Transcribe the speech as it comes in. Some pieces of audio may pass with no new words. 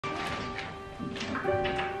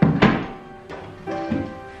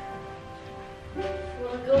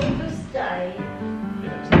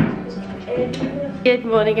Good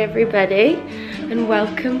morning everybody and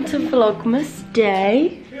welcome to Vlogmas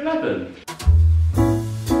Day 11.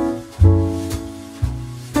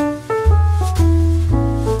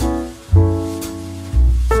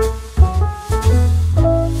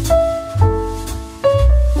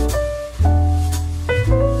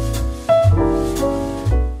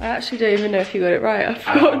 I actually don't even know if you got it right.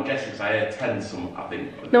 I'm guessing because I had 10 some, I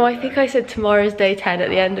think. No, I think I said tomorrow's day 10 at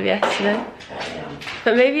the end of yesterday.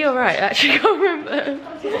 But maybe you're right, I actually can't remember.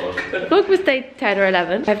 Vlogmas day 10 or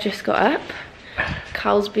 11. I've just got up.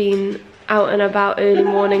 Carl's been out and about early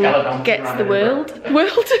morning, gets the world.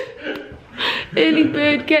 Early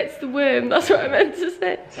bird gets the worm, that's what I meant to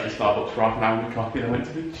say. So Starbucks for half an hour with coffee and I went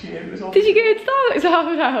to the gym. It was all Did you go to Starbucks for half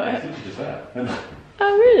an hour? Yeah, I think she just there.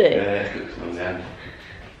 Oh really? Yeah,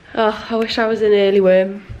 oh, I wish I was an early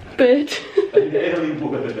worm bird. early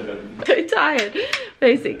worm. So tired.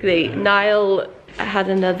 Basically, Niall had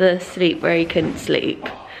another sleep where he couldn't sleep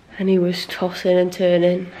and he was tossing and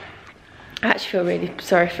turning. I actually feel really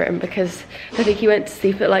sorry for him because I think he went to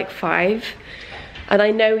sleep at like 5 and I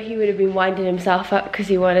know he would have been winding himself up because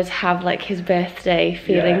he wanted to have like his birthday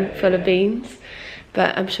feeling full of beans,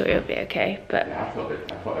 but I'm sure he'll be okay. But yeah, I thought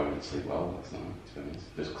I would sleep well last night, to be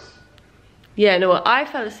honest. yeah, no, well, I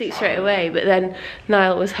fell asleep straight away, but then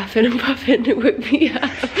Niall was huffing and puffing and woke me up.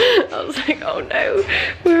 I was like, oh no,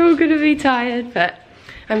 we're all gonna be tired, but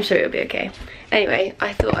I'm sure it'll be okay. Anyway,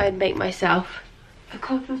 I thought I'd make myself a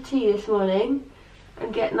cup of tea this morning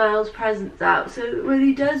and get Niall's presents out so that when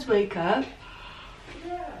he does wake up,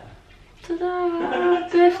 ta-da,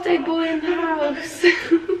 birthday boy in the house. Do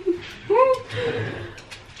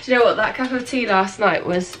you know what, that cup of tea last night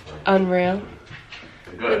was unreal.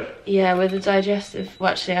 Good. Yeah, with the digestive.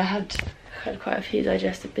 Well, actually, I had quite a few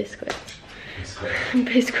digestive biscuits.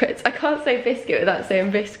 Biscuits. I can't say biscuit without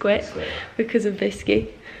saying biscuit because of Bisky.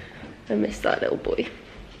 I miss that little boy.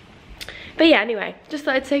 But yeah, anyway, just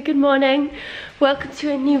thought I'd say good morning. Welcome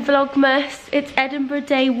to a new Vlogmas. It's Edinburgh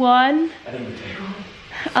day 1. Edinburgh day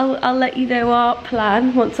 1. I'll let you know our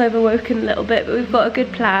plan once I've awoken a little bit, but we've got a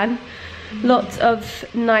good plan. Lots of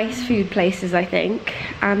nice food places, I think,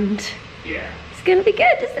 and yeah. It's gonna be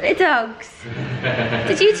good, isn't it, dogs?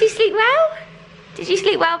 Did you two sleep well? Did you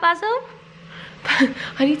sleep well, Basil?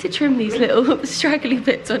 I need to trim these little straggly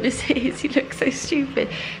bits on his ears. He looks so stupid.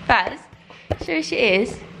 Baz, show us your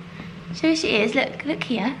ears. Show us your ears. Look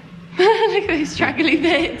here. Look at those straggly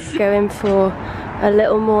bits. Going for a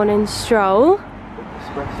little morning stroll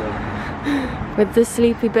with the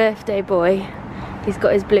sleepy birthday boy. He's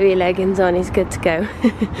got his bluey leggings on, he's good to go.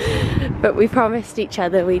 But we promised each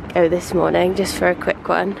other we'd go this morning just for a quick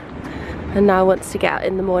one. And now wants to get out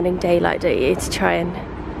in the morning daylight, don't you, to try and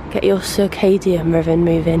get your circadian rhythm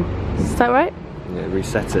moving. Is that right? Yeah,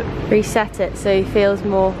 reset it. Reset it so he feels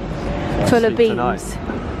more full of beans. Tonight.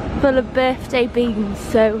 Full of birthday beans,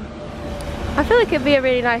 so I feel like it'd be a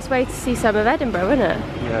really nice way to see some of Edinburgh, wouldn't it?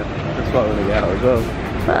 Yeah, that's what I want to get out as well.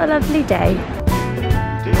 What a lovely day.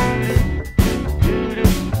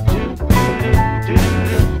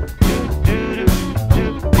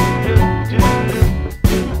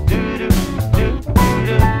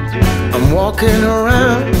 Walking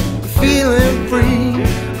around, feeling free,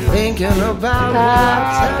 thinking about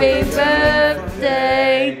happy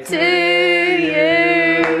birthday to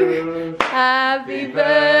you. Happy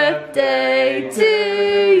birthday to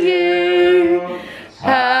you.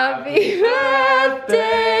 Happy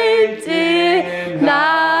birthday, dear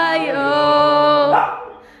Niall.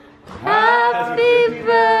 Happy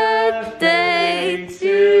birthday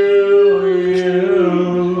to you.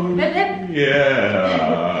 Yeah.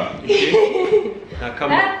 Now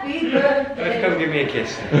come, Happy birthday. come give me a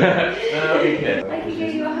kiss. I can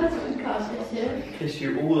give you a husband card this year. Kiss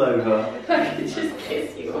you all over. I can just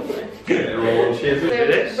kiss you all over. Everyone cheers. Look at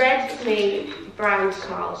this. Red me, brown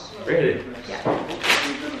Carl. Really? Yeah.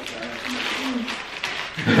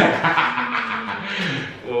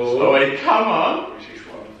 Oh wait, come on.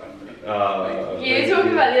 You were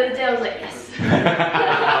talking about the other day, I was like, yes. I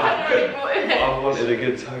wanted a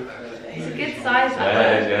good toe. It's a good size,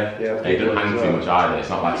 that Yeah. It doesn't hang too much either. It's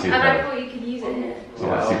not like super. and I thought you could use it here. It's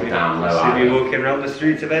not like super down low. See me walking around the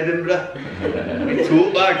streets of Edinburgh with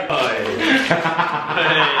tool bag pies.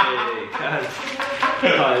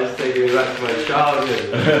 Hey, guys, taking me back to my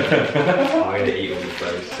childhood. I'm going to eat all of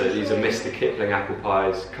those. So these are Mr. Kipling apple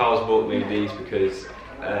pies. Carl's bought me these because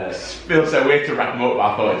It feels so weird to wrap them up, but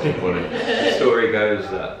I thought it was funny. the story goes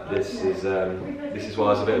that this is why I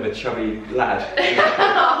was a bit of a chubby lad. It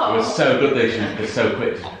was so good they were so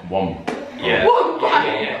quick to one Yeah.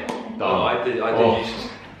 Yeah. Oh, I did used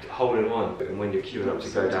to hold in one, and when you're queuing up to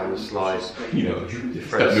go down the slide, you know, your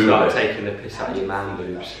friends start taking the piss out of your man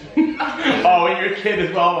boobs. Oh, when you're a kid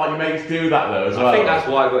as well, like your mates do that though as well. I think that's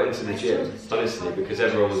why I got into the gym, honestly, because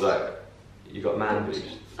everyone was like, you got man boobs.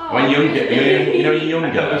 When you're younger, you know when you're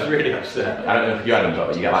younger, I was really upset. I don't know if you had them,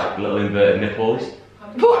 but you get like little inverted nipples,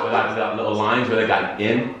 like with that little lines where they get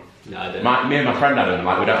in. No, I didn't. Me and my friend had them,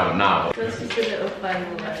 like we don't have them now. That's just a little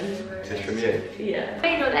final one. Is this from you? Yeah.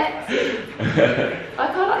 Made on Etsy. I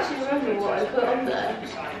can't actually remember what I put on there.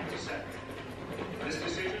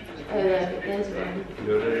 Oh no, there's one.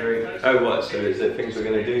 Oh what, so is there things we're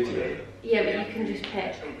going to do together? Yeah, but you can just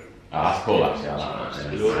pick. Oh, that's cool actually, I like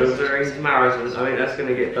that. Yeah. Lord of the Rings marathon, I mean that's going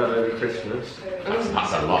to get done over Christmas.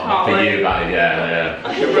 That's a lot for you, that,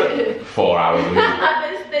 yeah. 4 hours a week.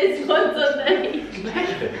 There's ones on there.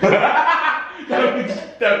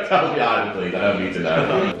 Don't tell me either, please. I don't need to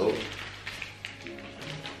know.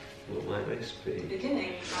 What might this be?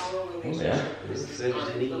 Oh, yeah.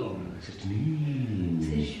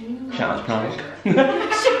 Shout out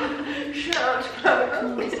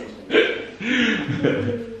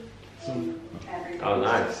Oh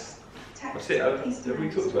nice. What's it? Have we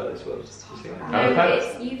talked about this one?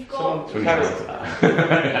 You've got... No,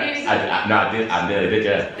 I nearly did,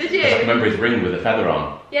 yeah. Did you? I remember his ring with a feather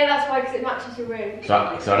on. Yeah, that's why, because it matches your ring. So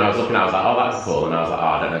when I was looking, I was like, oh, that's cool. And I was like, oh,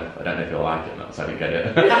 I don't know if you'll like it. So I didn't get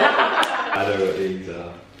it. I know what these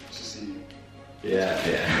are. Yeah.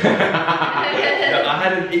 No, I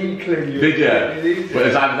had an inkling. Did you? But it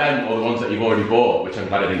was either them or the ones that you've already bought, which I'm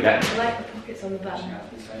glad I didn't get. I like the pockets on the back.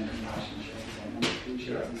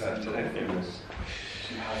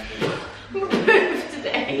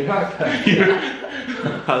 Today.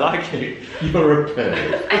 I like it. You're a pig.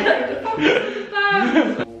 I like the pockets on the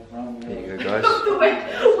back. There you go, guys.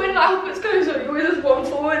 When Albert's goes on, you always has one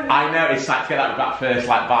forward. I know, it's like to get that first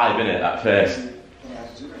like vibe, innit? That first.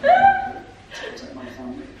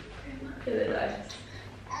 Is it nice?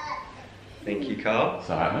 Thank you, Carl. It's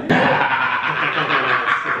alright, mate.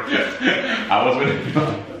 I was with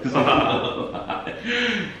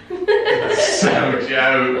So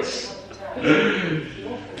jokes.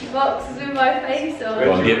 Boxes with my face on.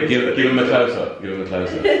 Go on, give him a close up. Give him a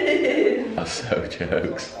close up. That's so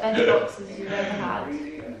jokes. Best boxes you've ever had.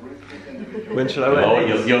 When shall I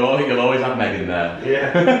wear these? You'll always have Megan there.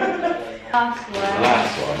 Yeah. Last one.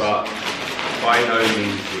 Last one. But by no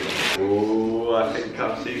means. Oh, I think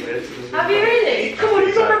I've seen this. Have you really? Come on,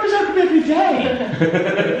 you've got to represent him every day.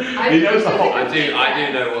 He knows the hot. I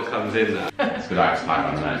do know what comes in there. It's good ice pipe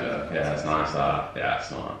on there. Yeah, it's nice that. Yeah, it's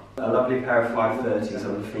not. A lovely pair of 530s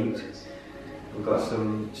on the feet. We've got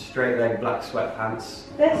some straight leg black sweatpants.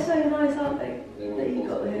 They're so nice, aren't they? That you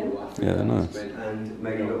got them. Yeah, they're nice. And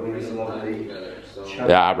Megan got me some lovely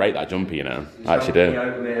Yeah, I rate that jumpy, you know. I actually do.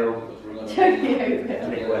 oatmeal. Chunky oatmeal.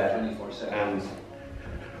 Knitwear. And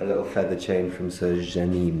a little feather chain from Sir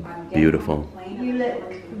Janine. Beautiful. You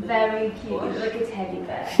look very cute. You look like a teddy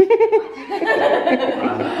bear.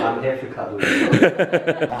 I'm here for cuddles.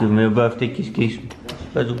 Do me a birthday kiss kiss.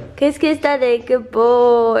 Kiss kiss daddy, good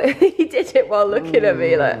boy. He did it while looking at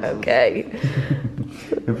me like, okay.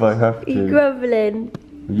 If I have to. You grumbling.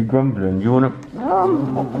 Are you grumbling? You wanna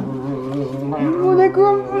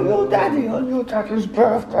grumble your daddy on your daddy's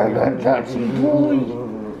birthday then, daddy boy?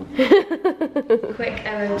 Quick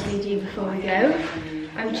MOTG before we go.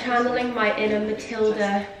 I'm channeling my inner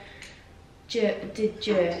Matilda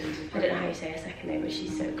Jurf. I don't know how you say her second name, but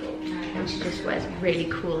she's so cool. And she just wears really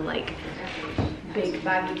cool, like, big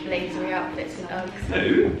baggy blazery outfits with Uggs.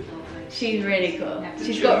 Who? She's really cool.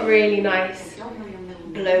 She's got really nice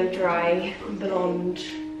blow dry blonde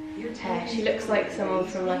hair. She looks like someone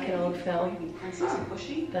from like an old film,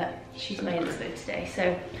 but she's my inspo today.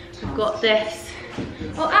 So we've got this.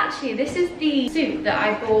 Oh, actually, this is the suit that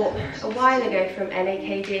I bought a while ago from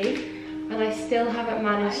NAKD, and I still haven't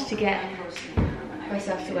managed to get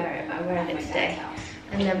myself to wear it, but I'm wearing it today.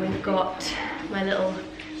 And then we've got my little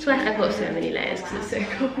sweater. I've got so many layers because it's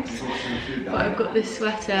so cold. But I've got this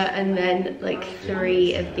sweater and then like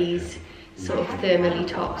 3 of these sort of thermally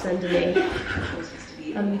tops underneath.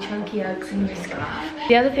 And my chunky Uggs and my scarf.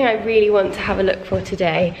 The other thing I really want to have a look for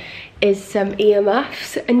today is some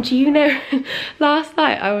earmuffs. And do you know, last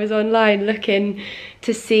night I was online looking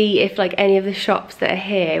to see if like any of the shops that are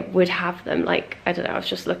here would have them. Like, I don't know, I was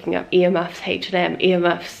just looking up earmuffs, H&M,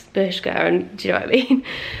 earmuffs, Bershka, and do you know what I mean?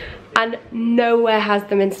 And nowhere has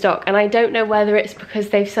them in stock. And I don't know whether it's because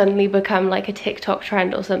they've suddenly become like a TikTok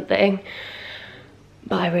trend or something,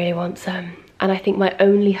 but I really want some. And I think my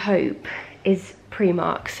only hope is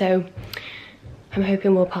Primark. So I'm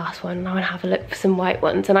hoping we'll pass one and I want to have a look for some white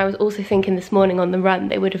ones. And I was also thinking this morning on the run,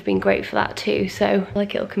 they would have been great for that too. So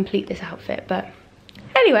like it'll complete this outfit. But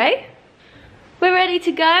anyway, we're ready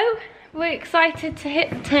to go. We're excited to hit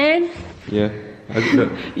the 10. Yeah. How's it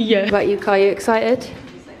look? Yeah. What about you, Kai? You excited?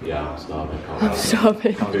 Yeah, I'm starving. I'm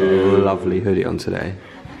starving. Lovely hoodie on today.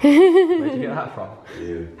 Where'd you get that from?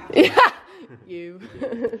 You. You.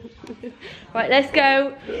 Right, let's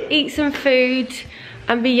go eat some food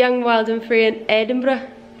and be young, wild and free in Edinburgh.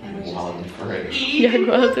 Wild and free. Young,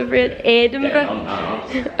 wild and free in Edinburgh.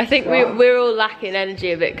 I think we're all lacking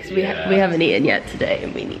energy a bit because we haven't eaten yet today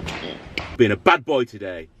and we need to eat. Being a bad boy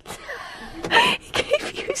today. He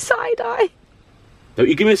gave you side eye. Don't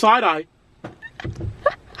you give me a side eye.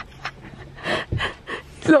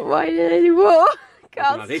 It's not whining anymore.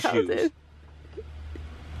 Had issues. Look at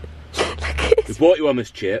We bought you on this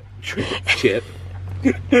chip. I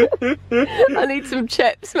need some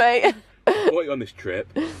chips, mate. Bought you on this trip.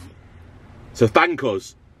 So thank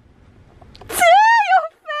us. Your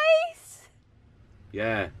face.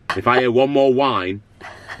 Yeah. If I hear one more whine,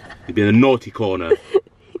 you'd be in a naughty corner.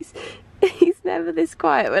 He's never this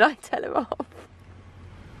quiet when I tell him off.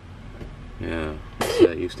 Yeah. That's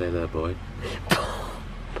it. You stay there, boy.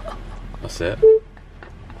 That's it.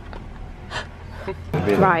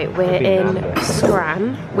 Right, we're in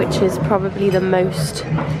Scran, which is probably the most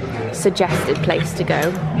suggested place to go.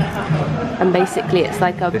 And basically it's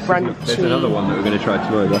like a brunchy... There's another one that we're going to try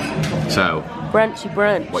tomorrow. So, brunchy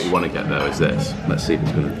brunch. what you want to get though is this. Let's see if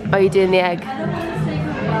it's going to... Are you doing the egg? Go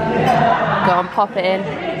on, pop it in.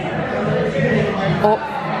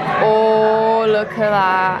 Oh, look at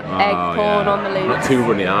that. Egg corn on the loose. Not too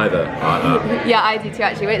runny either. Like that. Yeah, I do too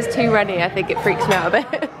actually. When it's too runny, I think it freaks me out a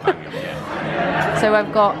bit. So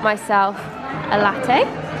I've got myself a latte,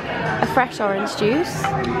 a fresh orange juice.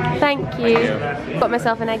 Thank you. Got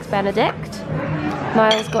myself an eggs Benedict.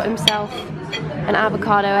 Niall's got himself an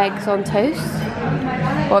avocado eggs on toast.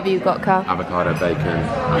 What have you got, Carl? Avocado, bacon,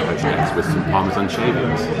 and poached eggs with some Parmesan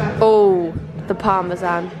shavings. Oh, the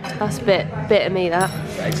Parmesan. That's a bit of me, that.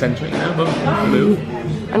 Eccentric now, but move.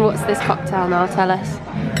 And what's this cocktail now? Tell us.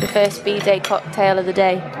 The first B-Day cocktail of the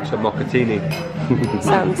day. It's a mockatini.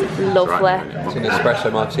 Sounds lovely. It's an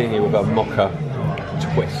espresso martini with a mocha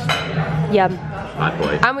twist. Yum. Bad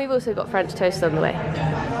boy. And we've also got French toast on the way.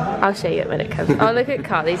 I'll show you it when it comes. Oh, look at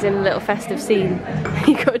Carl, he's in a little festive scene.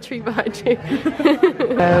 You got a tree behind you.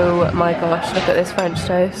 Oh my gosh, look at this French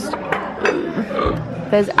toast.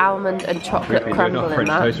 There's almond and chocolate crumble in French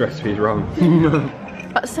that. toast recipe's wrong.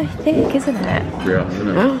 That's so thick, isn't it? Yeah, isn't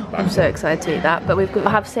it? I'm so excited to eat that. But we'll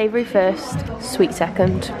have savoury first, sweet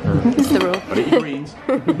second. It's the rule. But eat your greens.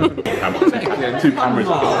 Two cameras.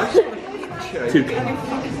 Two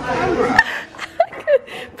cameras.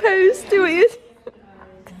 Pose, do what you...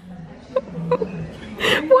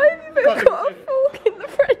 Why have you both got a fork in the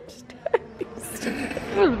French toast?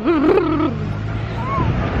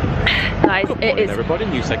 Guys, it is... Everybody,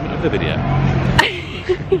 new segment of the video.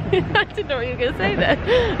 I didn't know what you were going to say there.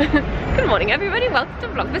 Good morning everybody, welcome to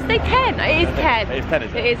Vlogmas Day 10. It is 10. It is 10,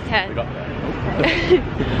 isn't it? It is 10. We got there.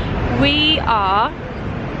 We are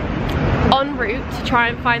en route to try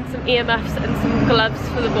and find some earmuffs and some gloves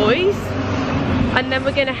for the boys. And then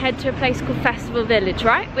we're going to head to a place called Festival Village,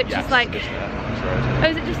 right? Which is like... Oh,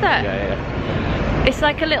 is it just there? Yeah. It's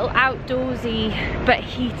like a little outdoorsy but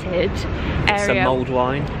heated area. Some mulled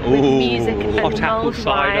wine. With music and hot apple mulled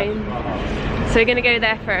cider. wine. So we're going to go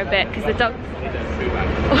there for a bit because the dog...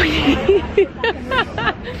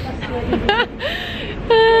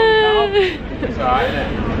 It's alright, isn't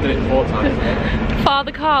it? Did it 4 times.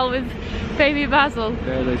 Father Carl with baby Basil.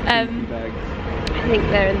 I think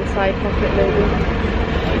they're in the side pocket maybe.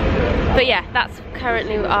 But yeah, that's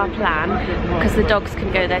currently our plan because the dogs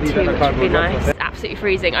can go there too, which would be nice. It's absolutely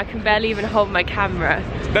freezing. I can barely even hold my camera.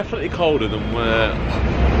 It's definitely colder than where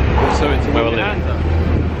we're living.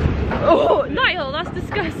 Oh, Niall, that's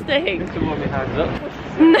disgusting. No,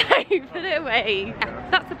 put it away. Yeah,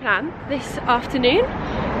 that's the plan this afternoon.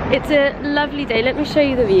 It's a lovely day. Let me show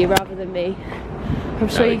you the view rather than me. I'm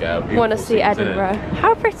sure you want to see Edinburgh.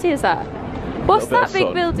 How pretty is that? What's that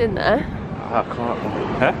big building there? I can't.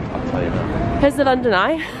 Huh? I'll tell you that. Here's the London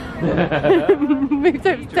Eye. Moved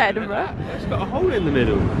over to Edinburgh. It's got a hole in the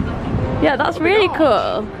middle. Yeah, that's really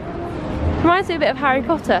cool. Reminds me a bit of Harry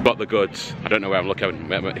Potter. Got the goods. I don't know where I'm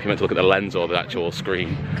looking. If you meant to look at the lens or the actual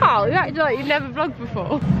screen. Carl, you acted like you've never vlogged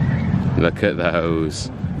before. Look at those.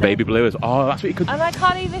 Baby blues. Oh, that's what you could. And I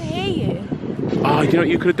can't even hear you. Oh, you know what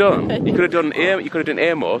you could have done? You could have done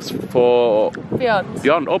earmuffs for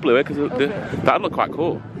Beyond or Blue, because that'd look quite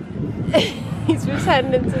cool. He's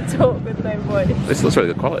pretending to talk with no voice. This looks really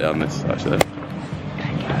good quality on this, actually.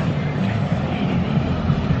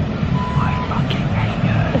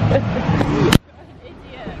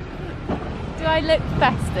 look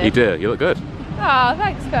festive? You do, you look good. Oh,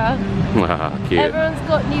 thanks, Carl. Ah, cute. Everyone's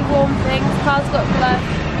got new warm things. Carl's got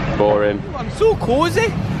gloves. Boring. I'm so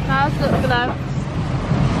cozy. Carl's got gloves.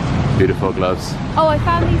 Beautiful gloves. Oh, I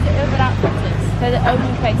found these at Urban Outfitters. They're the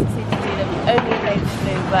only place that seems to do them. Only in navy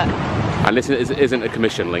blue, but... And this isn't a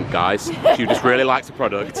commission link, guys. She just really likes the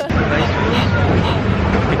product.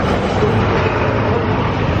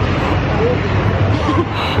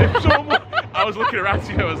 I was looking around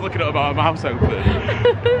you, I was looking at my mouth open.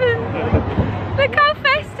 Look how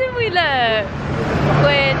festive we look!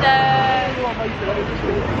 With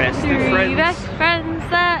three best friends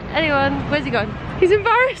that anyone... Where's he gone? He's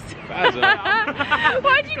embarrassed.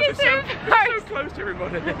 Why'd you get so embarrassed? So close to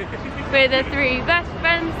everybody. We're the three best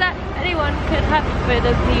friends that anyone could have. We're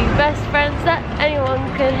the three best friends that anyone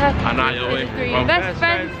could have. And I We're always the three best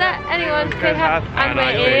friends that anyone could have. And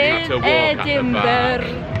we're in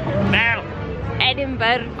Edinburgh. Now.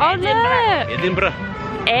 Edinburgh. Oh look! Edinburgh.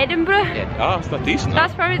 Edinburgh. Yeah. Oh, it's not decent.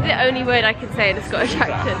 That's probably the only word I can say in a Scottish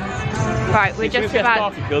accent. Right, we're just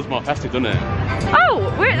about... It feels more festive, doesn't it?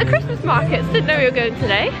 Oh, we're at the Christmas markets. Didn't know we were going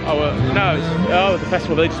today. Oh, no, the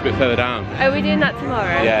festival village is a bit further down. Are we doing that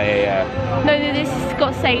tomorrow? Yeah. No, this has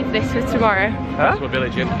got saved this for tomorrow. Huh?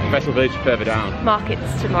 Festival village further down.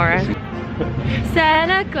 Markets tomorrow.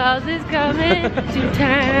 Santa Claus is coming to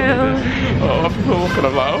town. Oh, people are looking,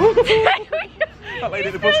 I'm like, oh. That lady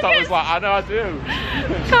at the bus stop was like, I know I do.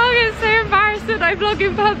 Can't get so embarrassed that I vlog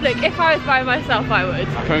in public. If I was by myself, I would.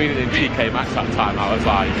 I came in TK Maxx that time, I was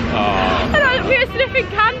like, oh. And we were sniffing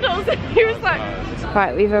candles and he was like...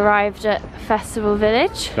 Right, we've arrived at Festival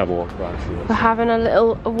Village. Have a walk around. We're having a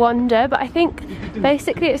little wander, but I think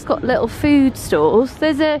basically it's got little food stalls.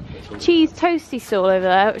 There's a cheese toasty stall over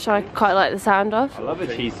there, which I quite like the sound of. I love a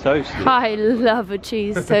cheese toasty. I love a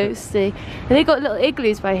cheese toasty. And they got little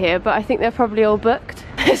igloos by here, but I think they're probably all booked.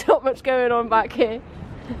 There's not much going on back here.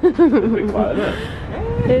 It's a bit quiet, isn't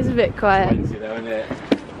it? It is a bit quiet.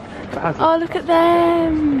 Oh, look at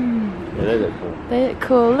them. Yeah, they look cool. They look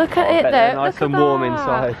cool. Look at it though. They're nice look and at warm that.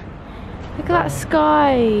 inside. Look at that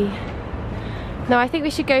sky. No, I think we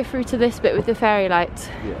should go through to this bit with the fairy lights.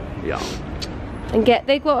 Yeah. And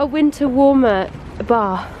they've got a winter warmer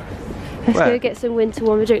bar. Let's Where? go get some winter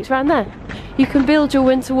warmer drinks around there. You can build your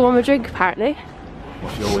winter warmer drink apparently.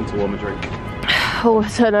 What's your winter warmer drink? Oh, I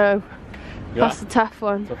don't know. Yeah. That's a tough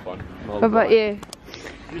one. Tough one. What about you?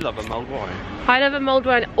 You love a mulled wine. I love a mulled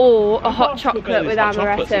wine or a hot chocolate with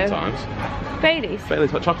amaretto. Sometimes. Baileys?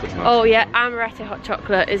 Baileys hot chocolate's nice. Oh yeah, amaretto hot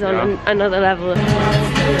chocolate is on another level.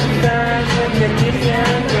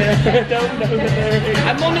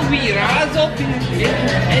 I'm on a wee raz up in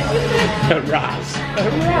Raz.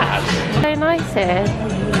 So nice here.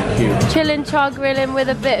 Cute. Chilling, char grilling with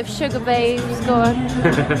a bit of sugar babes. Go on.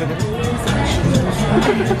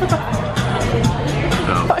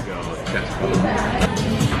 Oh god, that's cool.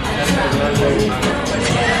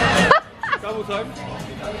 Double time.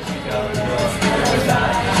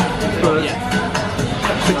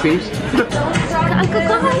 6 teams. Uncle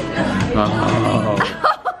Guy. Oh,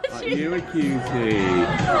 you a cutie.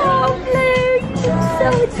 Oh, Blue, you're so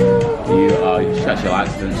adorable. You she actually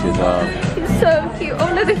likes them, she's You're so cute. Oh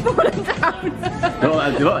no, they've fallen down.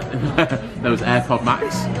 Those AirPod Max.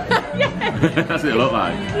 That's what it looked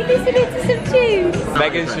like. You listening to some tunes?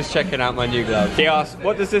 Megan's just checking out my new gloves. She asked,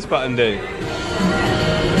 what does this button do?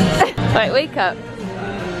 Right, wake up.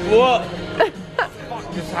 What? What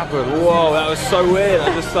just happened? Whoa, that was so weird.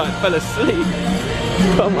 I just like fell asleep.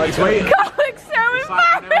 Oh my god. God, looks so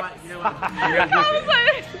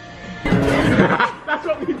embarrassed. That's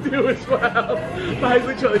what we do as well. That is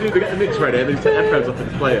literally what they do. They get the mix ready and then you take headphones off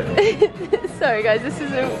and play it. Sorry guys, this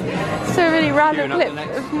is a really random clip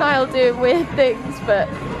of Niall doing weird things, but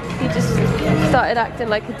he just started acting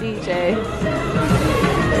like a DJ.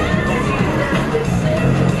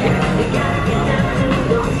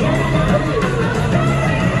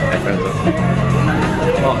 Headphones off.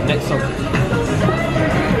 Oh, next song.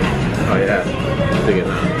 Oh yeah, I'm digging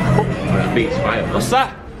that. Oh, that beats fire. What's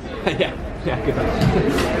that? Yeah, good.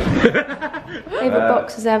 Favourite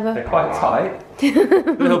boxes ever. They're quite tight. A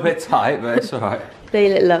little bit tight, but it's alright. They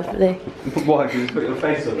look lovely. Why? Can you put your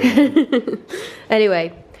face on it?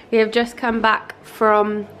 Anyway, we have just come back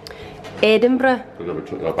from Edinburgh. We're going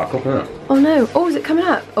to go back up, isn't it? Oh no, oh is it coming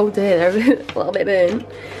up? Oh dear, they're a little bit burned.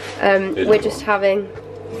 We're just having,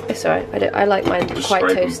 it's alright, I like mine quite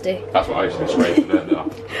toasty. That's what I used to spray for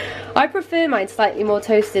them. I prefer mine slightly more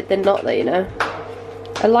toasted than not though, you know.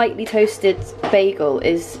 A lightly toasted bagel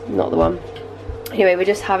is not the one. Anyway, we're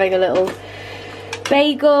just having a little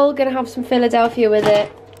bagel, gonna have some Philadelphia with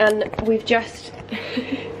it, and we've just...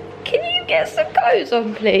 Can you get some clothes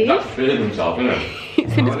on, please? That's feeling himself, isn't it?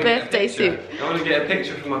 He's in his birthday suit. I want to get a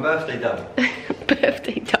picture for my birthday done.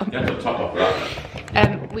 Birthday done. Yeah, put the top off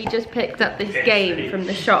that. We just picked up this game from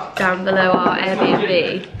the shop down below our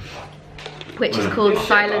Airbnb, which is called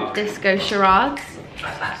Silent Disco Charades.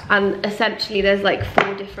 And essentially there's like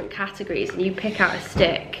 4 different categories, and you pick out a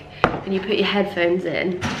stick and you put your headphones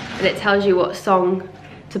in and it tells you what song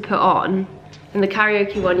to put on. And the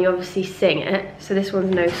karaoke one, you obviously sing it, so this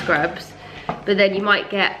one's no scrubs. But then you might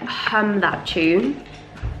get hum that tune.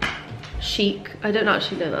 Chic, I don't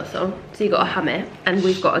actually know that song, so you gotta hum it, and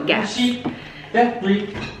we've got a guess. She, that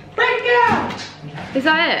freak, break out! Is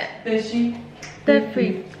that it? That she, The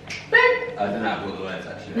free. I don't know what the words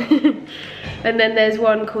actually are. And then there's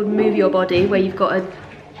one called Move Your Body, where you've got to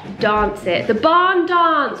dance it. The barn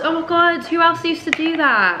dance! Oh my god, who else used to do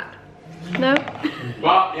that? No?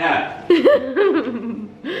 What? Yeah.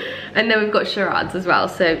 And then we've got charades as well,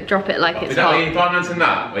 so drop it like it's Is that hot. where you barn dancing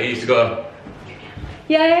that? Where you used to go?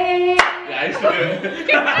 Yay! Yeah, I used to do it.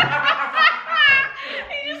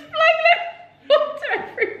 He just flung water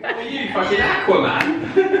everywhere. Are you fucking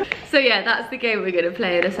Aquaman? So yeah, that's the game we're gonna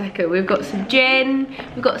play in a second. We've got some gin,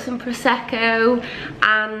 we've got some prosecco,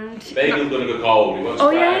 and Bagel's gonna go cold. He wants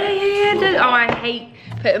oh to yeah. Oh, I hate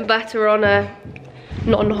putting butter on a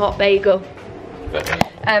non-hot bagel.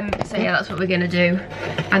 So yeah, that's what we're gonna do,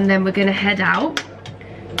 and then we're gonna head out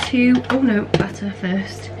to butter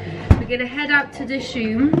first. We're gonna head out to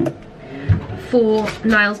Dishoom for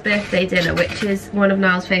Niall's birthday dinner, which is one of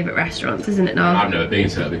Niall's favourite restaurants, isn't it, Niall? I've never been,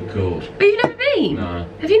 so it'd be cool. Oh, you've never been? No.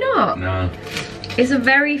 Have you not? No. It's a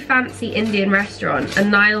very fancy Indian restaurant,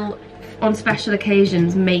 and Niall, on special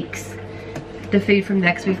occasions, makes the food from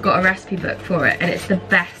there because we've got a recipe book for it, and it's the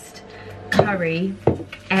best curry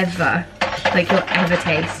ever, like you'll ever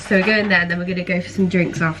taste. So we're going there, and then we're going to go for some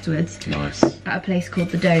drinks afterwards. Nice. At a place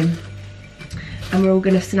called The Dome. And we're all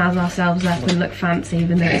going to snazz ourselves up and look fancy,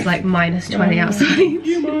 even though it's like -20 outside.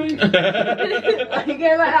 You mind? Are you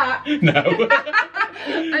going like that? No.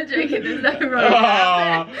 I'm joking, there's nothing wrong with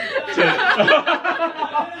Oh, that.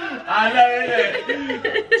 I know,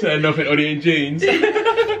 innit? Turn up in hoodie and jeans.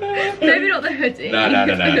 Maybe not the hoodie. No. I'm not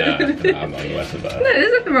gonna wear some better. No,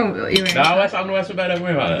 there's nothing wrong with what you're wearing. No, I'm gonna wear some better. Don't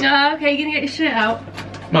worry about it. Oh, okay, you're gonna get your shirt out.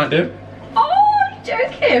 Might do. Oh, you're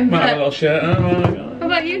joking. Might have a little shirt. Oh my God. What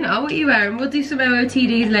about you now? What are you wearing? We'll do some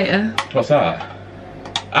OOTDs later. What's that?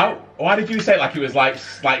 Oh, why did you say it like it was like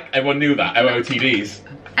everyone knew that? OOTDs.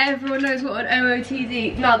 Everyone knows what an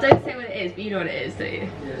OOTD. No, don't say what it is, but you know what it is, don't you?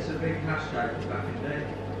 Yeah, it's a big hashtag back in the day.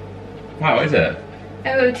 Wow, what is it?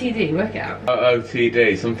 OOTD, work it out.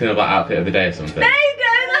 OOTD, something about outfit of the day or something. There you go,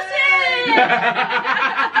 that's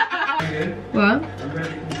it! What?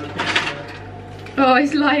 Oh,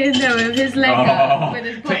 he's lying there with his leg up. With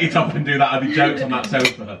his Take your top and do that. I'll be jokes on that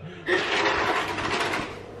sofa.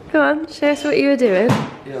 Go on, show us what you were doing.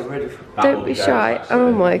 Yeah, I'm ready for Don't be shy.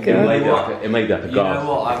 Oh my god. It made up a You know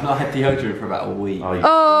what? I've not had deodorant for about a week.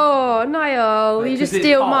 Oh, Niall, you just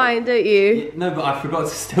steal mine, don't you? No, but I forgot to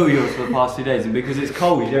steal yours for the past 2 days, and because it's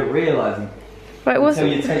cold, you don't realise them Right, what's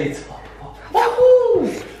until you it? take it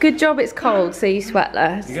off. Good job it's cold, so you sweat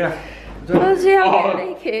less. Yeah. Oh, see how I get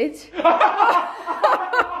naked?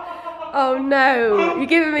 Oh no, you're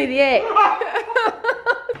giving me the ick.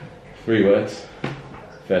 3 words.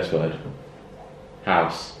 First word.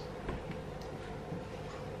 House.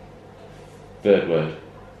 3rd word.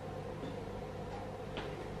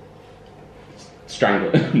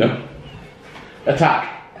 Strangle. No. Attack.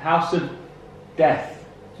 House of death.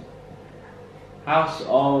 House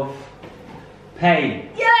of pain.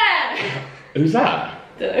 Yeah! Who's that?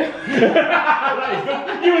 Dunno.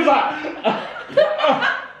 You was like.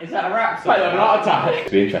 Is that a rap It's song? like an heart attack.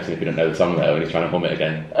 It'd be interesting if you don't know the song though when he's trying to hum it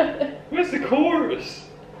again. Where's the chorus?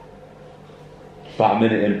 About a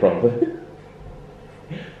minute in probably.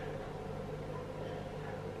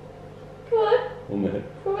 Come on, 1 minute.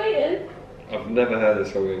 we're waiting. I've never heard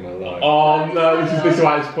this song in my life. Oh no, this is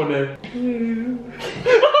why it's funny.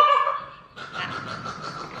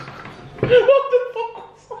 What the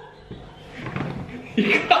fuck was that? You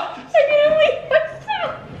can't. I'm gonna wait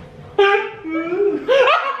myself. What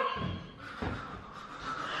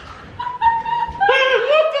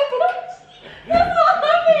the fuck? That's not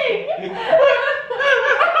funny.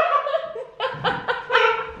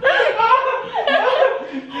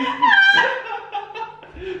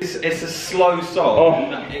 It's a slow song. Oh.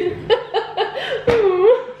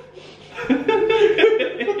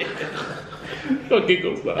 What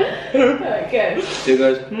giggles that? Alright, go. It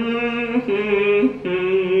goes.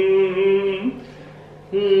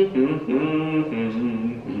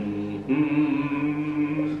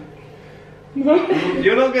 No.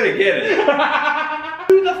 You're not gonna get it.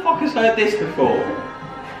 Who the fuck has heard this before?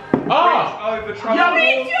 Oh! Over troubled Yeah,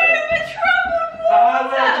 water.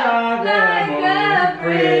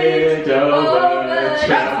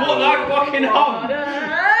 That's what that fucking hum.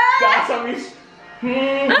 That's how we...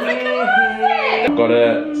 I've got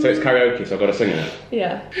to... So it's karaoke, so I've got to sing it.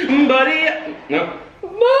 Yeah. Buddy. No.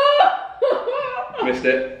 Missed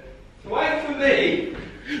it. Wait for me.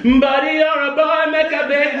 Buddy, you're a boy, make a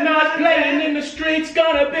big noise, playing in the streets,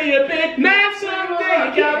 gonna be a big man someday.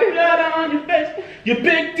 You got blood on your face, you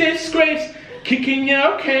big disgrace, kicking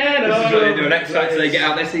your can. This is what they do an exercise so they get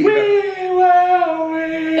out their seat. We will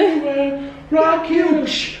rock you.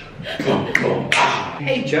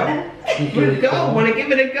 Hey Joe, wanna go? Wanna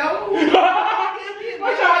give it a go?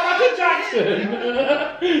 What's that, Michael Jackson?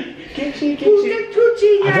 Gucci,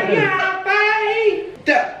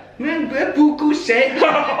 Beaucoup c'est. Il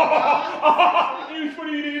faut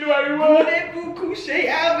lui dire Beaucoup c'est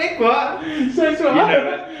avec quoi? C'est ça.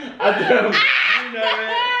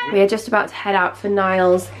 We are just about to head out for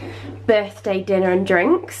Niall's birthday dinner and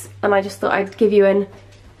drinks, and I just thought I'd give you an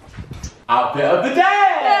outfit of the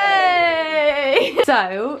day! Yay!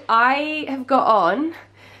 So, I have got on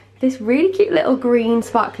this really cute little green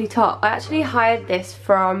sparkly top. I actually hired this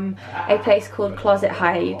from a place called Closet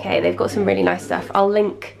Hire UK. They've got some really nice stuff. I'll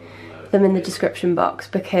link them in the description box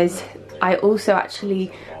because I also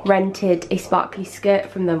actually rented a sparkly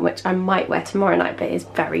skirt from them, which I might wear tomorrow night, but it's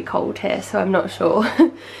very cold here, so I'm not sure.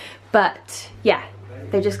 But yeah,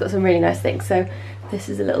 they've just got some really nice things. So this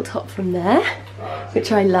is a little top from there,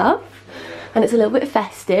 which I love. And it's a little bit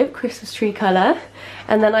festive, Christmas tree colour.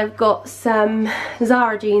 And then I've got some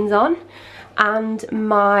Zara jeans on and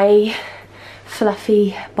my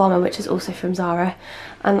fluffy bomber, which is also from Zara.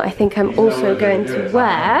 And I think I'm also going to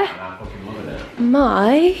wear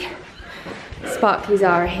my sparkly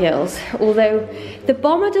Zara heels. Although the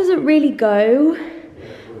bomber doesn't really go,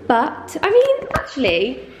 but I mean,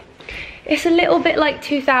 actually, it's a little bit like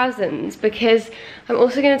 2000s because I'm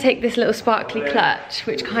also going to take this little sparkly clutch,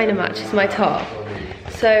 which kind of matches my top.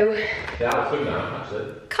 So,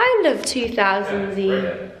 kind of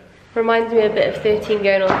 2000s-y. Reminds me a bit of 13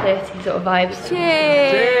 going on 30 sort of vibes.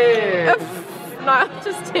 Cheers! Niall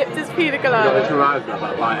just tipped his pina colada. This reminds me of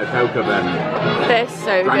that light of cocoa then. They're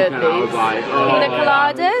so good, these. Like, oh. Pina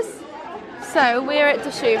coladas. So we're at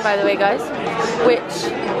Dishoom, by the way, guys, which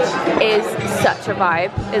is such a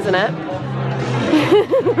vibe, isn't it?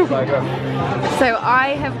 So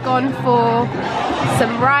I have gone for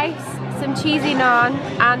some rice, some cheesy naan,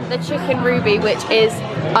 and the chicken ruby, which is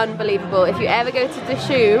unbelievable. If you ever go to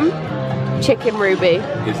Dishoom, chicken ruby.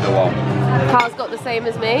 It's the one. Carl's got the same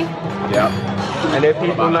as me. Yeah. And if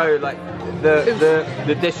people know, like,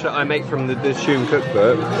 the dish that I make from the Dishoom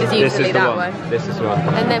cookbook, Is usually that one. This is the one.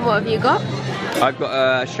 And then what have you got? I've got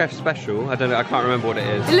a chef special. I don't know. I can't remember what it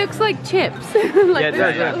is. It looks like chips. Like Yeah, it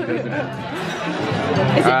does, yeah.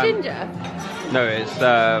 Is it ginger? No, it's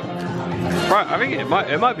right. I think it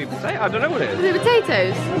might be potato. I don't know what it Is is. it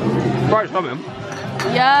potatoes? Fried salmon.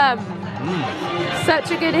 Yum. Such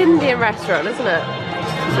a good Indian restaurant, isn't it?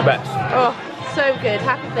 It's the best. Oh, so good.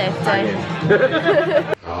 Happy birthday.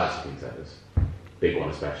 I like chicken potatoes. Big one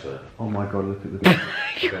especially. Oh my god, look at the... What are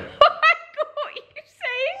you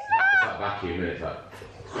saying? It's like vacuum and it's like...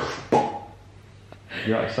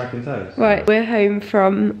 You like sucking toes? Right, we're home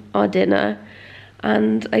from our dinner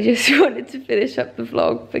and I just wanted to finish up the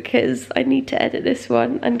vlog because I need to edit this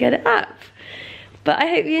one and get it up. But I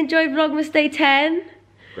hope you enjoyed Vlogmas Day 10.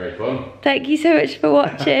 Great fun. Thank you so much for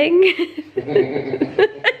watching.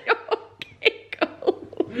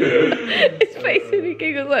 His face when he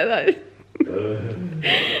giggles like that.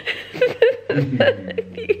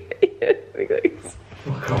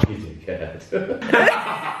 Fuck off, you dickhead.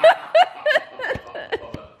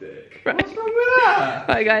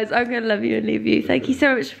 Right guys, I'm gonna love you and leave you. Thank you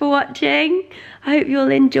so much for watching. I hope you all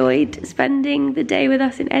enjoyed spending the day with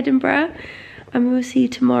us in Edinburgh. And we will see you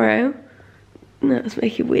tomorrow. No, I was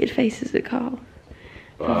making weird faces at Carl.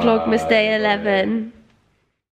 For Vlogmas Day 11.